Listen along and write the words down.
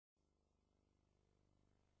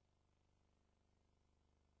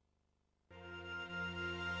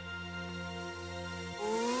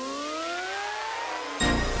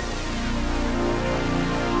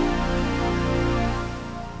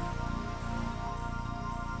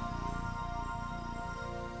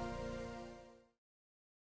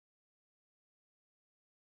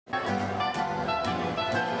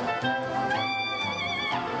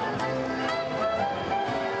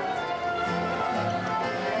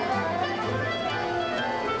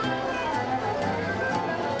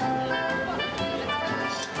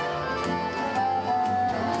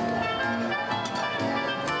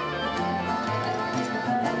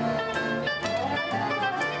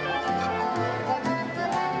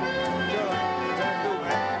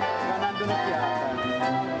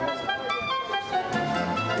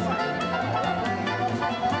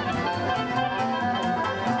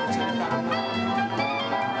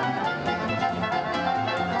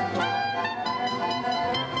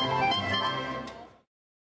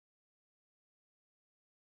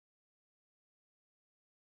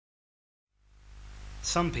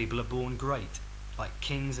Some people are born great, like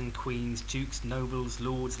kings and queens, dukes, nobles,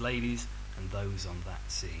 lords, ladies, and those on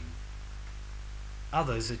that scene.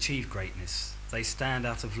 Others achieve greatness. They stand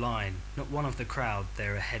out of line, not one of the crowd,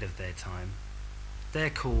 they're ahead of their time. They're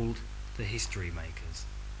called the history makers.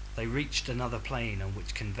 They reached another plane on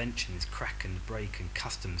which conventions crack and break and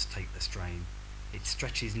customs take the strain. It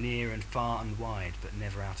stretches near and far and wide, but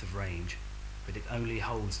never out of range. But it only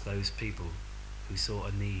holds those people who saw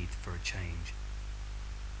a need for a change.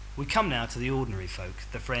 We come now to the ordinary folk,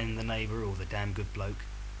 the friend, the neighbour, or the damn good bloke,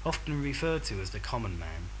 often referred to as the common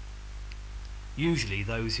man. Usually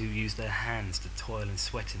those who use their hands to toil and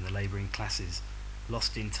sweat in the labouring classes,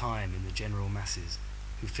 lost in time in the general masses,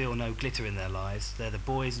 who feel no glitter in their lives. They're the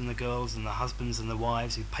boys and the girls and the husbands and the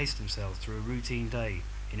wives who pace themselves through a routine day,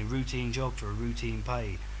 in a routine job for a routine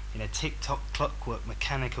pay, in a tick-tock clockwork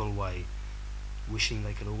mechanical way, wishing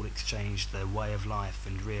they could all exchange their way of life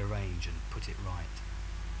and rearrange and put it right.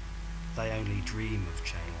 They only dream of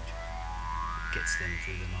change. It gets them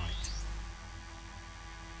through the night.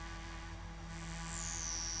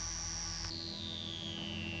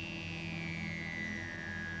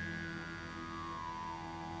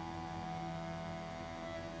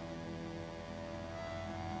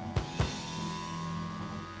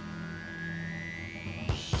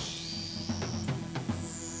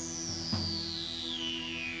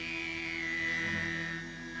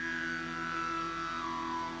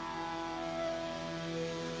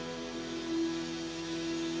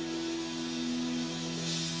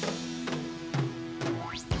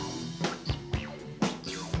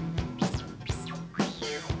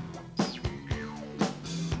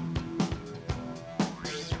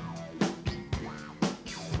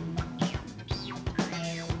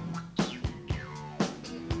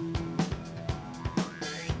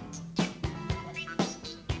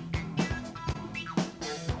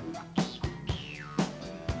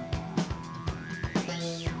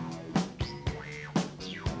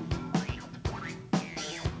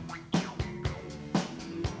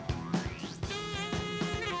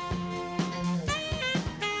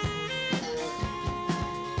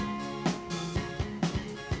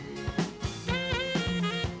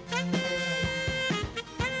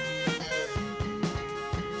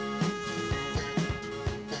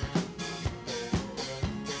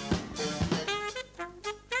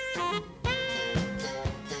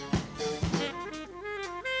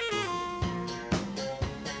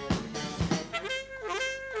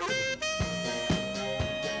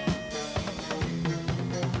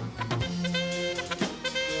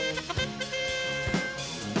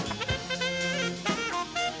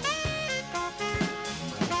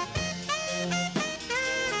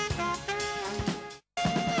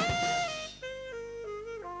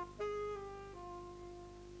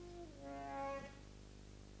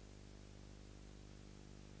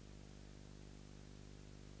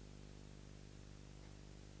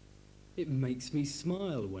 It makes me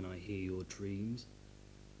smile when I hear your dreams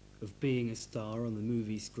of being a star on the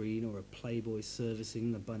movie screen, or a playboy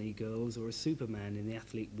servicing the bunny girls, or a superman in the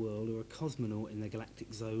athlete world, or a cosmonaut in the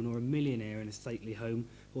galactic zone, or a millionaire in a stately home,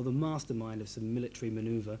 or the mastermind of some military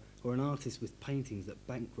manoeuvre, or an artist with paintings that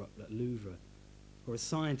bankrupt at Louvre, or a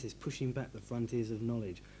scientist pushing back the frontiers of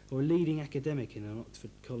knowledge, or a leading academic in an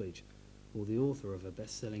Oxford college, or the author of a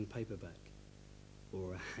best-selling paperback,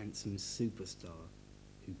 or a handsome superstar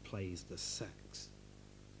who plays the sax.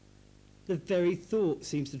 The very thought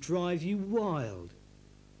seems to drive you wild.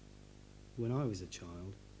 When I was a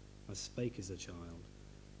child, I spake as a child,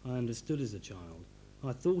 I understood as a child,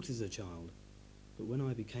 I thought as a child, but when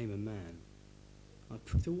I became a man, I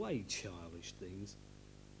put away childish things,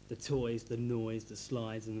 the toys, the noise, the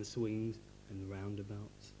slides and the swings and the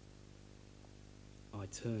roundabouts. I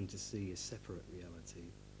turned to see a separate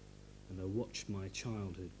reality, and I watched my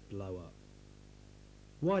childhood blow up.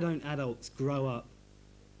 Why don't adults grow up?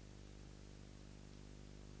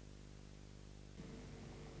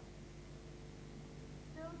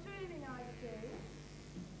 Still dreaming, I see.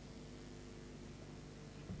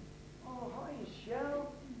 Oh, hi,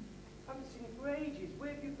 Shell. Haven't seen you for ages.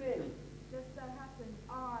 Where have you been? Just so happens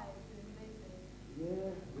I've been busy.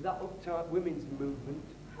 Yeah, with that uptight women's movement.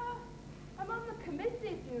 Huh. I'm on the committee,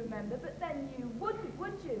 if you remember, but then you wouldn't,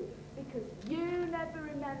 would you? Because you never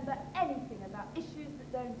remember anything about issues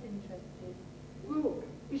that don't interest you. Look,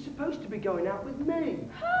 you're supposed to be going out with me.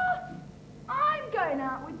 Huh? I'm going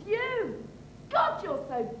out with you. God, you're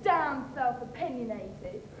so damn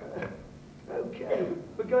self-opinionated. Okay,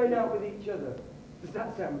 we're going out with each other. Does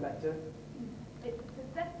that sound better? It's a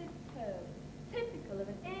possessive term, typical of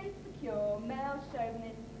an insecure, male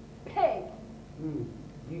chauvinist pig.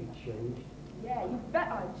 You've changed. Yeah, you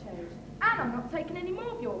bet I've changed. And I'm not taking any more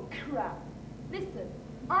of your crap. Listen,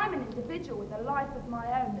 I'm an individual with a life of my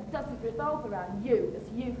own that doesn't revolve around you as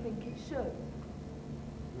you think it should.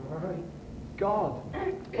 My God,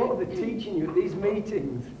 what are they teaching you at these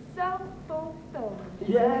meetings? Self-fulfillment.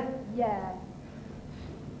 Yeah? Yeah.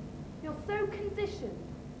 You're so conditioned.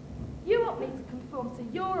 You want me to conform to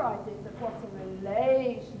your ideas of what a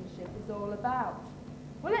relationship is all about.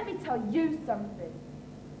 Well, let me tell you something.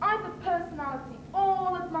 I've a personality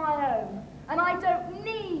all of my own, and I don't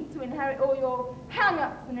need to inherit all your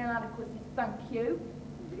hang-ups and inadequacies, thank you.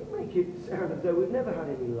 You make it sound as though we've never had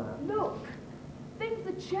any laugh. Look, things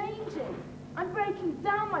are changing. I'm breaking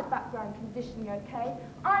down my background conditioning, okay?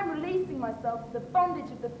 I'm releasing myself from the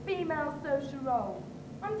bondage of the female social role.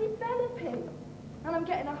 I'm developing, and I'm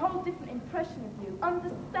getting a whole different impression of you,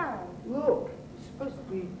 understand? Look, you're supposed to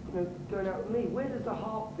be, going out with me. Where does the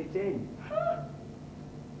harp fit in?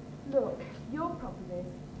 Look, your problem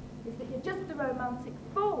is that you're just a romantic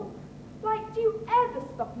fool. Like, do you ever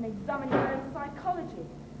stop and examine your own psychology?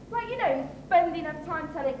 Like, you spend enough time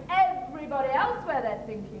telling everybody else where their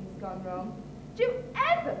thinking's gone wrong. Do you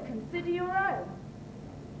ever consider your own?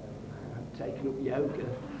 I've taken up yoga.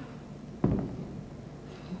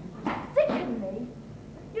 Sicken me.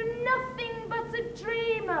 You're nothing but a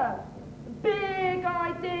dreamer. Big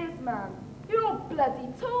ideas, man. You're all bloody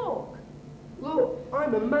talk. Look,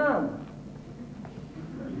 I'm a man.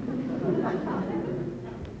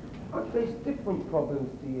 I face different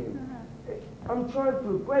problems to you. I'm trying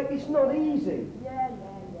for a break. It's not easy. Yeah.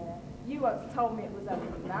 You once told me it was a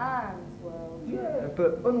man's world. Yeah,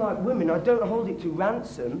 but unlike women, I don't hold it to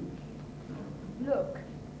ransom. Look,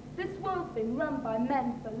 this world's been run by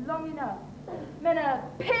men for long enough. Men are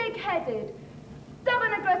pig-headed,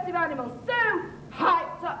 stubborn, aggressive animals, so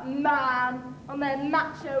hyped up man on their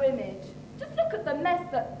macho image. Just look at the mess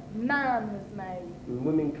that man has made. And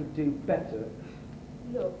women could do better.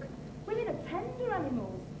 Look, women are tender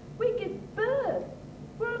animals. We give birth.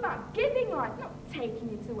 We're all about giving life, not taking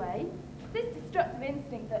it away. This destructive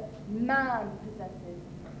instinct that man possesses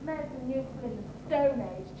may have been useful in the Stone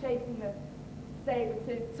Age, chasing the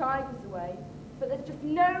saber-toothed tigers away, but there's just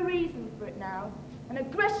no reason for it now, and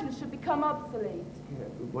aggression should become obsolete. Yeah,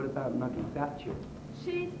 but what about Maggie Thatcher?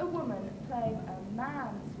 She's a woman playing a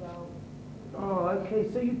man's role. Oh,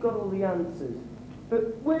 okay, so you've got all the answers.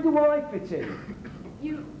 But where do I fit in?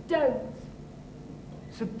 You don't.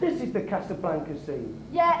 So this is the Casablanca scene.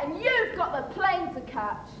 Yeah, and you've got the plane to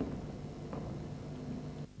catch.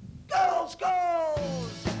 Girls,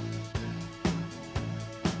 girls!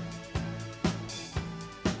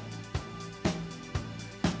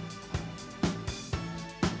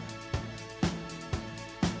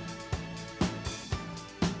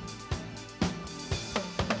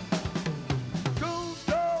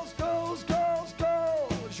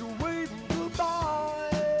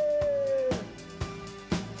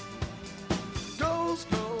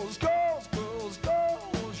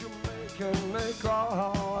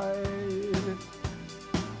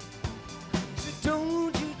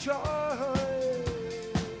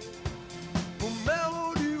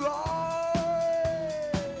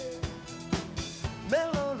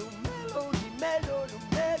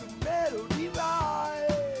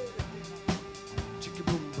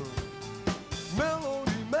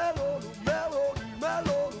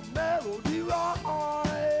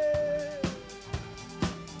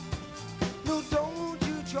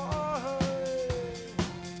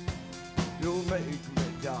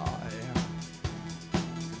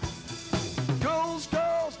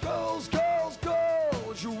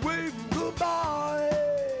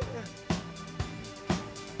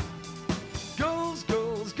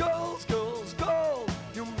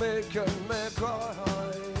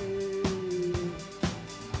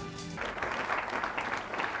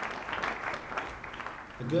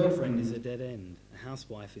 A girlfriend is a dead end, a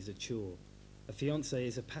housewife is a chore, a fiancé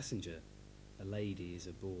is a passenger, a lady is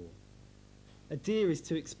a bore. A dear is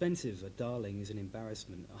too expensive, a darling is an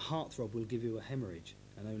embarrassment, a heartthrob will give you a hemorrhage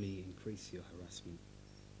and only increase your harassment.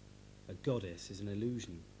 A goddess is an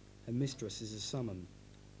illusion, a mistress is a summon,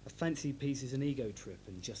 a fancy piece is an ego trip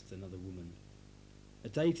and just another woman. A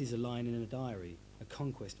date is a line in a diary, a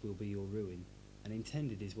conquest will be your ruin, and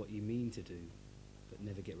intended is what you mean to do, but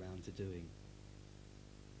never get round to doing.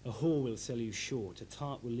 A whore will sell you short, a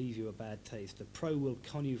tart will leave you a bad taste, a pro will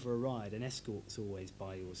con you for a ride, an escort's always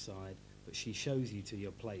by your side, but she shows you to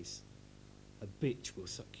your place. A bitch will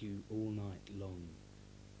suck you all night long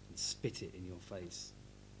and spit it in your face.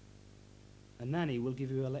 A nanny will give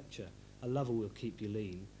you a lecture, a lover will keep you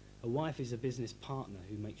lean, a wife is a business partner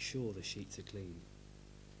who makes sure the sheets are clean.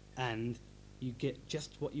 And you get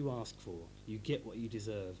just what you ask for, you get what you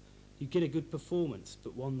deserve, You get a good performance,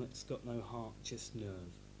 but one that's got no heart, just nerve.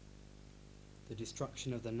 The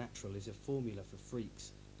destruction of the natural is a formula for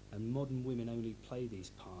freaks, and modern women only play these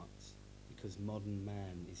parts because modern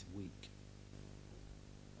man is weak.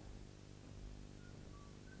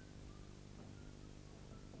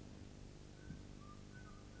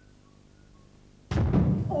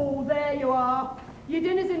 Oh, there you are. Your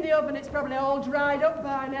dinner's in the oven, it's probably all dried up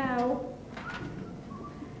by now.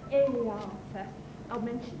 Hey, Arthur. I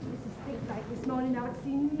mentioned to Mrs. Thinklight this morning how I'd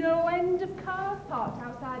seen no end of cars parked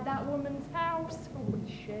outside that woman's house. Oh,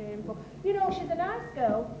 it's shameful. You know, she's a nice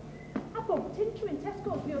girl. I bumped into her in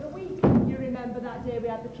Tesco's the other week. You remember that day we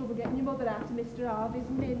had the trouble getting your mother out of Mr. Harvey's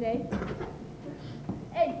Mini?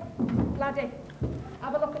 Hey, laddie,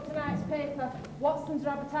 have a look at tonight's paper. Watson's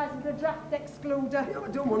are advertising for a draft excluder. Yeah, I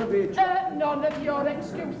don't want to be a... None of your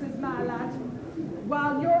excuses, my lad.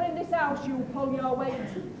 While you're in this house, you pull your weight.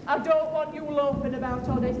 I don't want you loafing about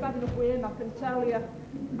all day. It's bad enough with him, I can tell you.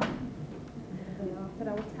 But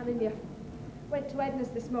I was telling you, went to Edna's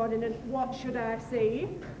this morning and what should I see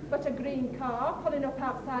but a green car pulling up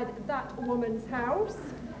outside that woman's house.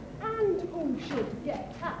 And who should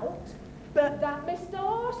get out but that Mr.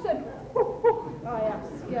 Orson? I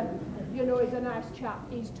ask you. You know he's a nice chap.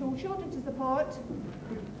 He's too short to support.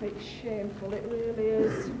 It's shameful, it really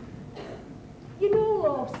is. You know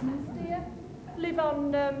Lawson's, dear? Live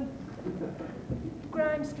on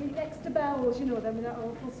Grime Street next to Bell's, you know them with that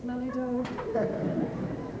awful smelly dog.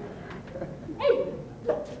 Hey,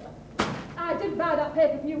 look, I didn't buy that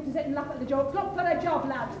paper for you to sit and laugh at the jokes. Look for a job,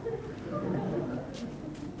 lad.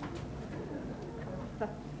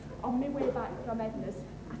 On my way back from Edna's,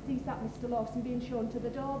 I sees that Mr. Lawson being shown to the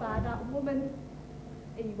door by that woman.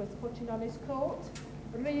 He was putting on his coat,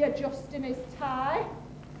 readjusting his tie.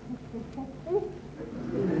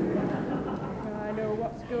 I know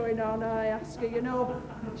what's going on, I ask her, you know.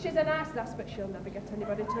 She's a nice lass, but she'll never get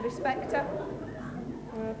anybody to respect her.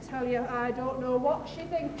 I'll tell you, I don't know what she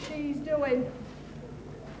thinks she's doing.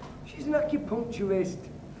 She's an acupuncturist.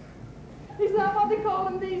 Is that what they call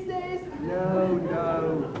them these days?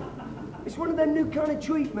 No. It's one of them new kind of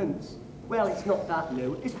treatments. Well, it's not that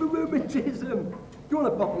new. It's for rheumatism. If you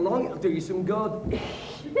want to pop along, it'll do you some good.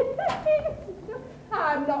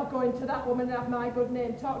 I'm not going to that woman and have my good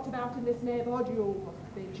name talked about in this neighbourhood. You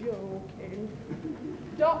must be joking.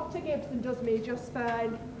 Dr. Gibson does me just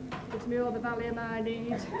fine. Gives me all the Valium I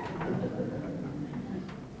need.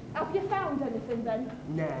 Have you found anything then?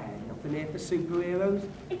 Nah, nothing here for superheroes.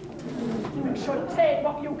 You should take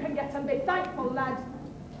what you can get and be thankful, lad.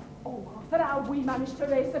 Oh, Arthur, how we managed to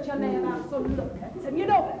raise such a name out, so look at him. You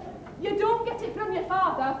know, you don't get it from your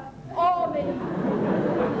father or me.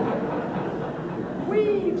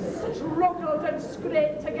 We've struggled and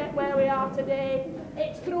scraped to get where we are today.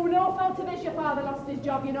 It's through no fault of his your father lost his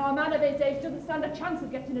job. You know, a man of his age doesn't stand a chance of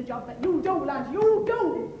getting a job, but you do, lad, you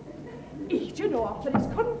do. You know, Arthur, his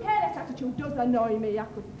couldn't care less attitude does annoy me. I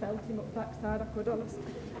could felt him up backside, I could, honestly.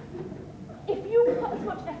 If you put as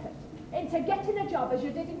much effort into getting a job as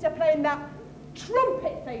you did into playing that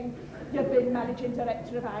trumpet thing, you've been managing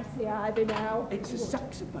director of ICI by now. It's a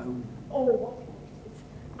saxophone. Oh, what it is.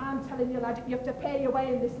 I'm telling you, lad, you have to pay your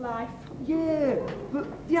way in this life. Yeah, but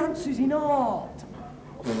the answer's in art.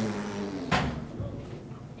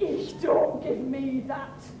 Don't give me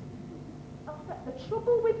that. The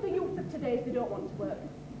trouble with the youth of today is they don't want to work.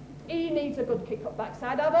 He needs a good kick up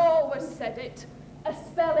backside. I've always said it. A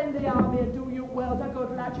spell in the army would do you well, a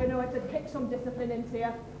good lad, you know, it'd kick some discipline into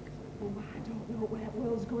you. Oh, I don't know where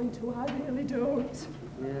Will's going to, I really don't.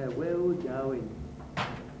 Yeah, where are we going?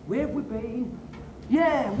 Where have we been?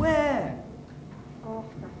 Yeah, where?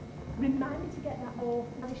 Arthur, remind me to get that old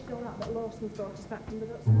fish done out that Lawson's brought us back from the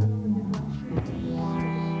Dutch side on the last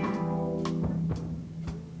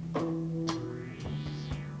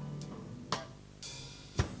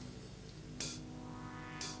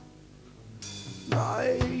My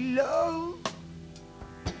love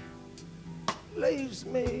leaves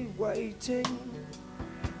me waiting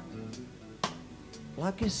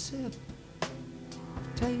like a sip of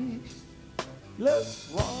tasteless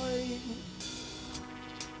wine.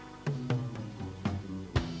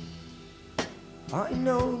 I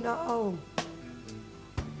know now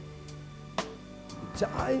the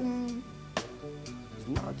time is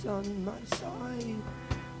not on my side,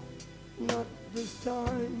 not this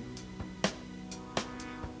time.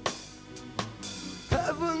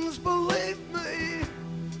 Heavens, believe me,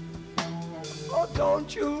 or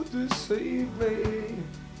don't you deceive me.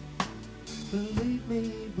 Believe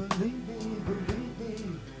me, believe me, believe me,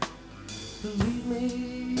 believe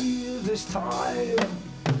me this time.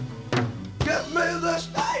 Give me this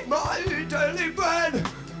night my daily bread,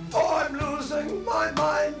 for my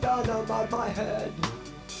mind and I'm out my head.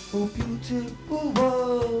 Oh beautiful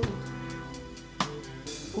world,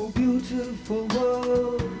 oh beautiful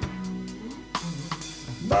world.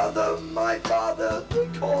 Mother, my father, they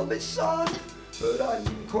call me son, but I'm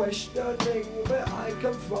questioning where I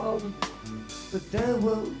come from. But their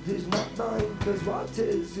world is not mine, 'cause what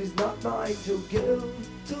is not mine to give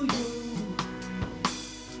to you.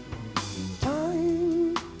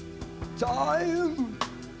 Time, time,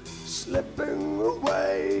 slipping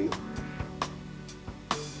away,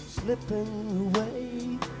 slipping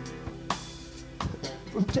away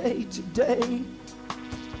from day to day.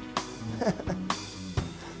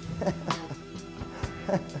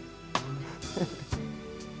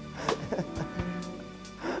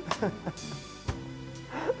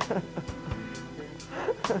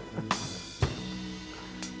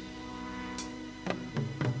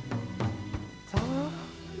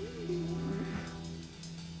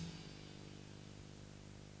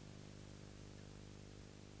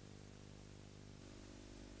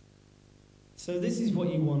 So this is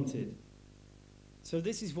what you wanted. So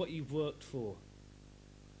this is what you've worked for.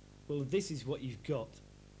 Well, this is what you've got.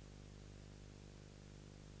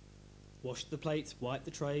 Wash the plates, wipe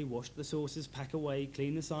the tray, wash the saucers, pack away,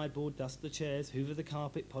 clean the sideboard, dust the chairs, hoover the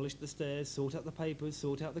carpet, polish the stairs, sort out the papers,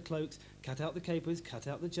 sort out the cloaks, cut out the capers, cut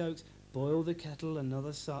out the jokes, boil the kettle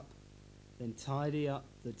another sup, then tidy up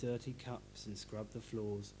the dirty cups and scrub the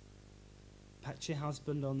floors. Pat your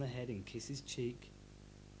husband on the head and kiss his cheek.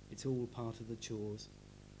 It's all part of the chores.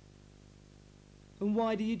 And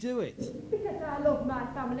why do you do it? Because I love my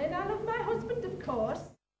family and I love my husband, of course.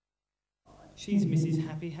 She's Mrs.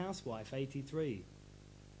 Happy Housewife, 83,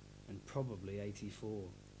 and probably 84.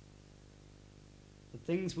 The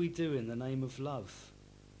things we do in the name of love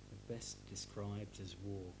are best described as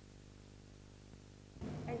war.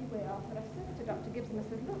 Anyway, Arthur, I said to Dr. Gibson, I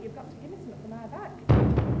said, look, you've got to give me something for my back.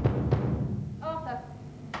 Arthur.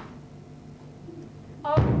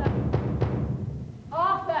 Arthur.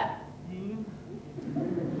 Arthur!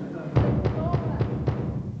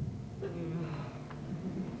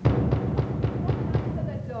 Answer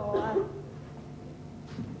the door.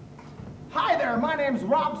 Hi there, my name's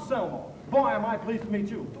Rob Selmo. Boy, am I pleased to meet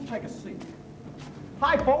you. Do take a seat.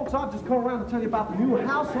 Hi, folks. I've just come around to tell you about the new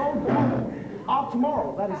household woman of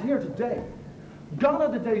tomorrow that is here today. Gone are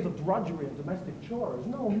the days of drudgery and domestic chores.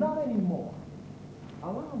 No, not anymore.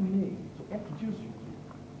 Allow me to introduce you to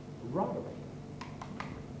Roderick.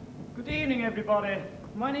 Good evening, everybody.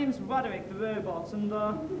 My name's Roderick the Robot, and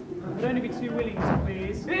I'd only be too willing to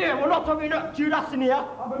please. Here, we're not talking about Judas in here.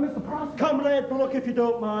 But Mr. Prosser. Comrade Bullock, if you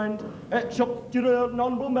don't mind. Chuck Stuart, an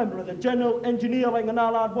honourable member of the General Engineering and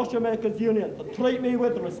Allied Washermakers Union, to treat me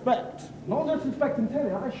with respect. No disrespect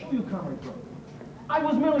intended, I assure you, Comrade Bullock. I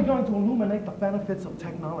was merely going to illuminate the benefits of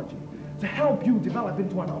technology, to help you develop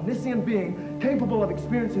into an omniscient being capable of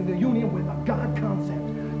experiencing the union with a God concept,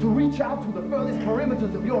 to reach out to the furthest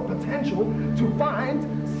perimeters of your potential to find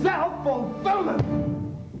self-fulfillment.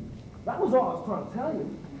 That was all I was trying to tell you.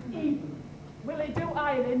 Will he do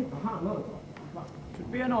ironing? Another time.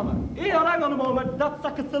 Should be an honour. Here, hang on a moment. That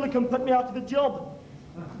sack of silicon put me out of a job.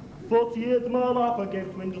 40 years of my life I gave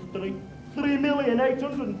to industry.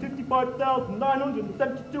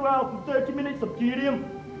 3,855,972 hours and 30 minutes of tedium.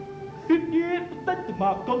 58% of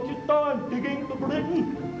my conscious time digging for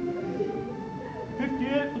Britain.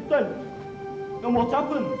 58%. And what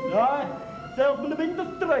happens? Salesman of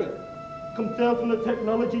industry. Come salesman of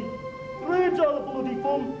technology. Grades are the bloody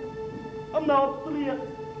fun. I'm now obsolete.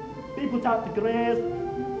 People start to graze.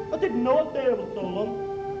 I didn't know a day was so long.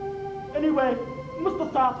 Anyway, I must have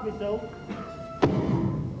started myself.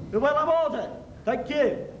 Well, I'm ordered. Thank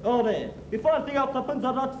you. Ordered. Before anything else happens,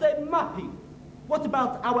 I'd like to say, Mappy, what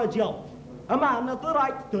about our job? A man has the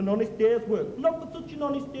right to an honest day's work, not for such an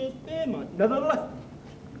honest day's payment. Nevertheless,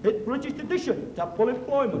 it's British tradition to have full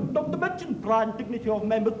employment, not to mention pride and dignity of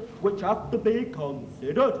members, which has to be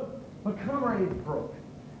considered. But Comrade Brooke,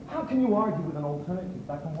 how can you argue with an alternative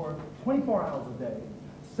that can work 24 hours a day,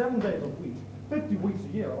 7 days a week, 50 weeks a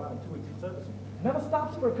year, allowing 2 weeks of servicing? Never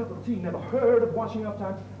stops for a cup of tea, never heard of washing up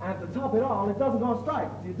time, and to top it all, it doesn't go on strike.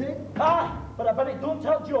 Do you dig? But I bet it don't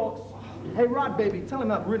tell jokes. Hey, Rod, baby, tell him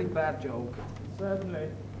that really bad joke. Certainly.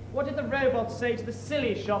 What did the robot say to the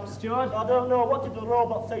silly shop steward? I don't know. What did the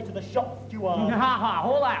robot say to the shop steward? Ha ha,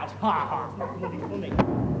 all out. Ha ha. It's not bloody funny.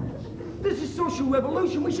 This is social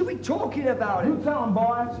revolution. We should be talking about it. You tell him,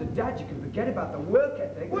 boy. So, Dad, you can forget about the work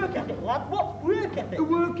ethic. Work ethic, lad. What's work ethic? The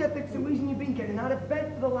work ethic's the reason you've been getting out of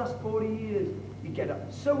bed for the last 40 years. You get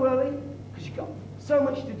up so early because you've got so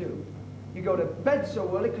much to do. You go to bed so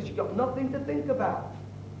early because you've got nothing to think about.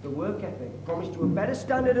 The work ethic promised you a better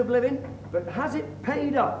standard of living But has it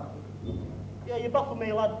paid up? Yeah, you baffle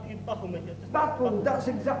me, lad. You baffle me. Just Baffled, that's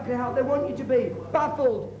exactly how they want you to be.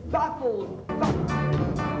 Baffled, baffled,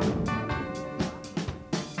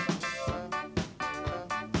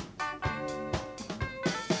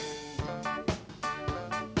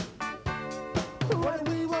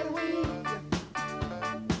 What are we?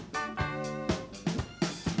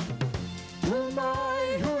 Who am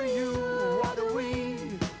I? Who are you? What are we?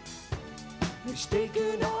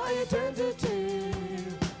 Mistaken identity.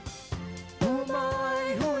 Who am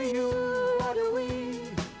I? Who are you? What are we?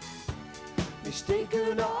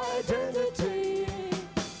 Mistaken identity.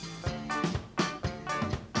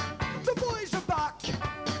 The boys are back.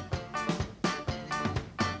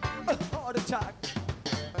 A heart attack.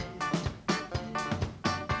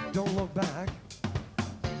 Don't look back.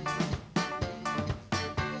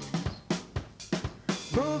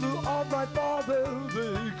 Mother of my father,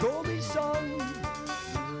 they call me son.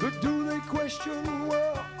 But do they question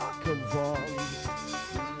where I come from?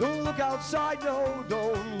 Don't look outside, no,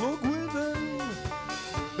 don't look within.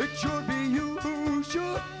 It should be you who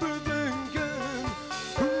should be thinking.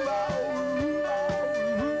 Who are you?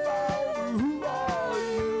 Who are you?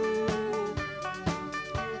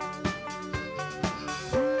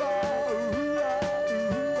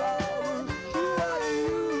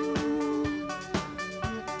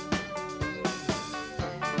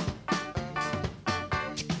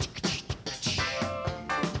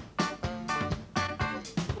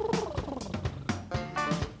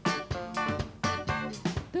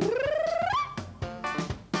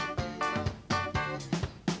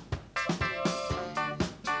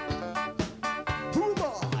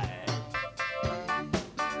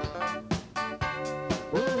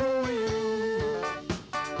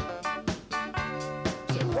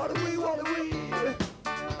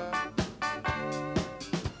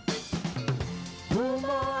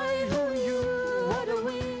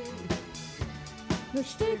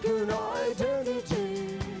 Mistaken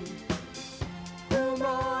identity. Who am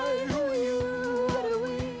I? Who are you? What are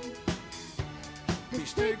we?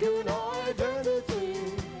 Mistaken identity.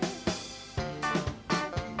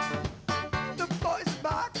 The boys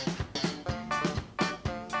back.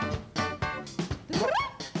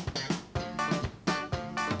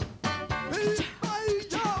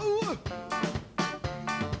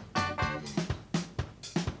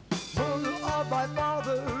 Mother of my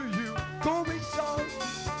father, you call me son.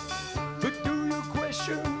 But do you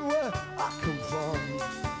question where I come from?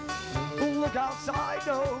 Don't look outside,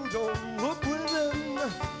 no, don't look within.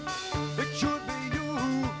 It should be you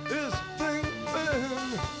who is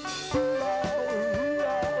thinking. Who are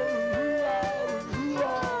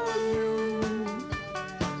you?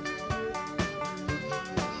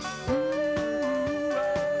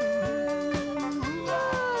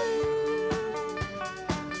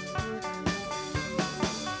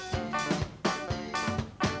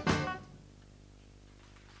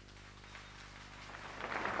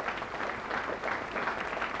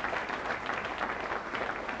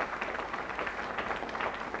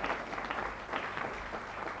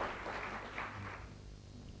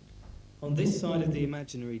 On this side of the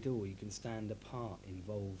imaginary door, you can stand apart,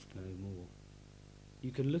 involved no more.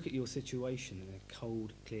 You can look at your situation in a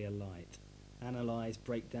cold, clear light, analyse,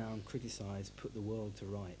 break down, criticise, put the world to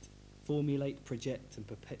right, formulate, project and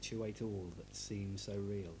perpetuate all that seems so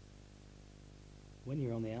real. When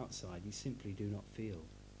you're on the outside, you simply do not feel.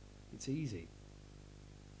 It's easy.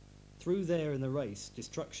 Through there in the race,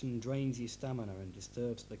 destruction drains your stamina and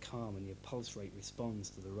disturbs the calm, and your pulse rate responds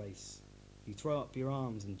to the race. You throw up your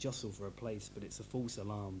arms and jostle for a place, but it's a false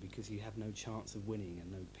alarm because you have no chance of winning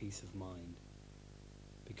and no peace of mind.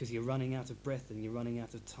 Because you're running out of breath and you're running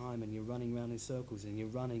out of time and you're running round in circles and you're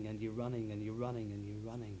running and you're running and you're running and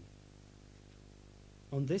you're running.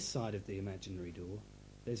 On this side of the imaginary door,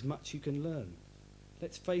 there's much you can learn.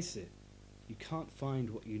 Let's face it, you can't find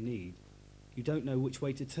what you need. You don't know which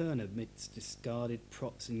way to turn amidst discarded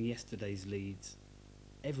props and yesterday's leads.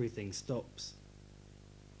 Everything stops.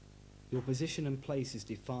 Your position and place is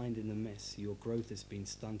defined in the mess. Your growth has been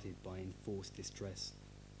stunted by enforced distress.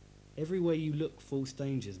 Everywhere you look, false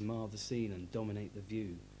dangers mar the scene and dominate the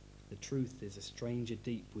view. The truth is a stranger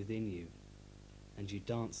deep within you. And you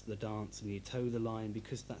dance the dance and you toe the line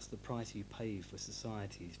because that's the price you pay for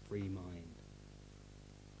society's free mind.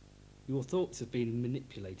 Your thoughts have been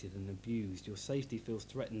manipulated and abused. Your safety feels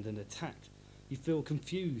threatened and attacked. You feel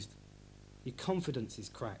confused. Your confidence is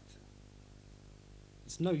cracked.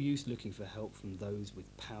 It's no use looking for help from those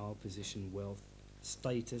with power, position, wealth,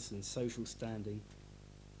 status and social standing.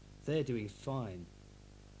 They're doing fine.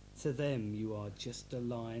 To them you are just a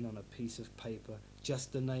line on a piece of paper,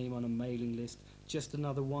 just a name on a mailing list, just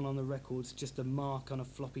another one on the records, just a mark on a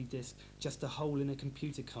floppy disk, just a hole in a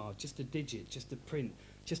computer card, just a digit, just a print,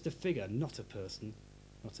 just a figure, not a person,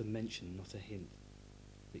 not a mention, not a hint.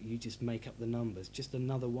 That you just make up the numbers, just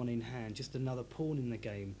another one in hand, just another pawn in the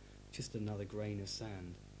game, just another grain of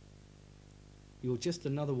sand. You're just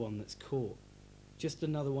another one that's caught, just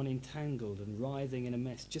another one entangled and writhing in a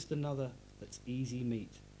mess, just another that's easy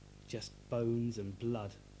meat, just bones and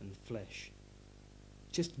blood and flesh.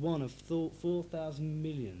 Just one of 4,000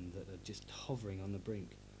 million that are just hovering on the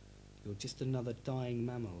brink. You're just another dying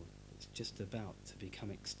mammal that's just about to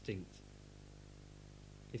become extinct.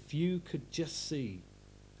 If you could just see,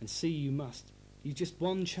 and see you must, you've just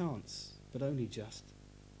one chance, but only just.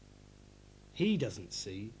 He doesn't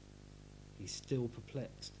see, he's still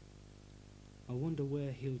perplexed. I wonder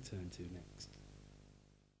where he'll turn to next.